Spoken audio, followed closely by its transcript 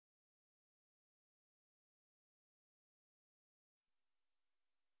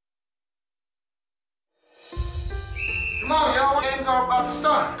Come on, y'all. Games are about to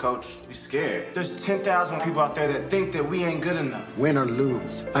start. Coach, we scared. There's 10,000 people out there that think that we ain't good enough. Win or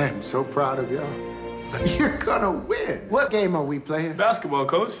lose, I am so proud of y'all. You're gonna win. What game are we playing? Basketball,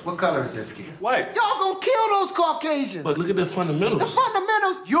 coach. What color is this kid? White. Y'all gonna kill those Caucasians. But look at the fundamentals. The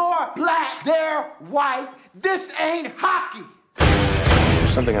fundamentals, you're black, they're white. This ain't hockey.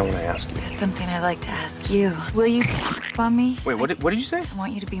 There's something I want to ask you. There's something I'd like to ask you. Will you on me? Wait, what did you say? I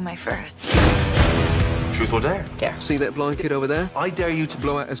want you to be my first. Truth or dare? Dare. See that blind kid over there? I dare you to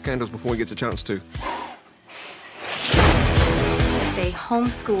blow out his candles before he gets a chance to. They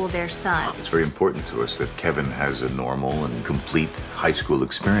homeschool their son. It's very important to us that Kevin has a normal and complete high school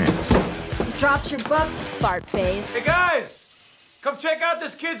experience. You dropped your books, fart face. Hey, guys! Come check out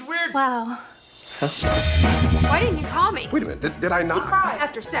this kid's weird... Wow. Why didn't you call me? Wait a minute, did I not?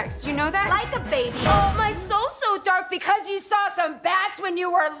 After sex, do you know that? Like a baby. Oh, my soul's so dark because you saw some bats when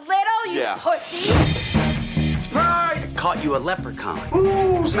you were little, you pussy. Surprise! Caught you a leprechaun.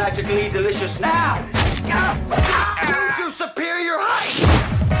 Who's magically delicious now? Who's your superior height?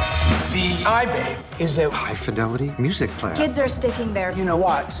 The iBabe is a High-fidelity music player. Kids are sticking their you know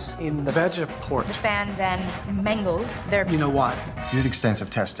what in the Vegaport. fan then mangles their... You know what? You did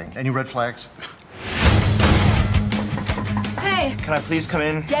extensive testing. Any red flags? Hey, Can I please come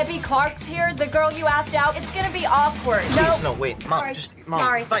in? Debbie Clark's here, the girl you asked out. It's gonna be awkward. Please, no, wait. Mom, Sorry. just... Mom.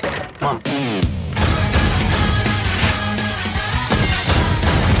 Sorry. Mom.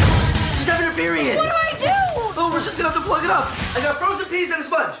 She's having her period. What do I do? Oh, we're just gonna have to plug it up. I got frozen peas and a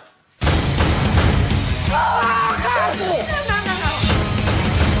sponge. No.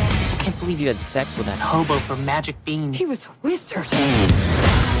 I can't believe you had sex with that hobo for magic beans. He was a wizard.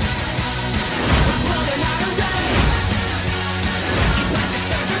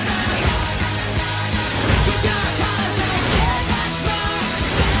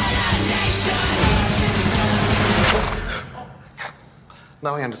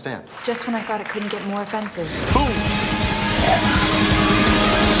 Now I understand. Just when I thought it couldn't get more offensive.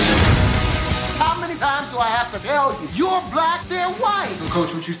 How many times do I have to tell you? You're black, they're white. So,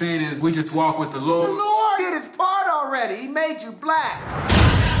 Coach, what you saying is we just walk with the The Lord? Lord did his part already. He made you black.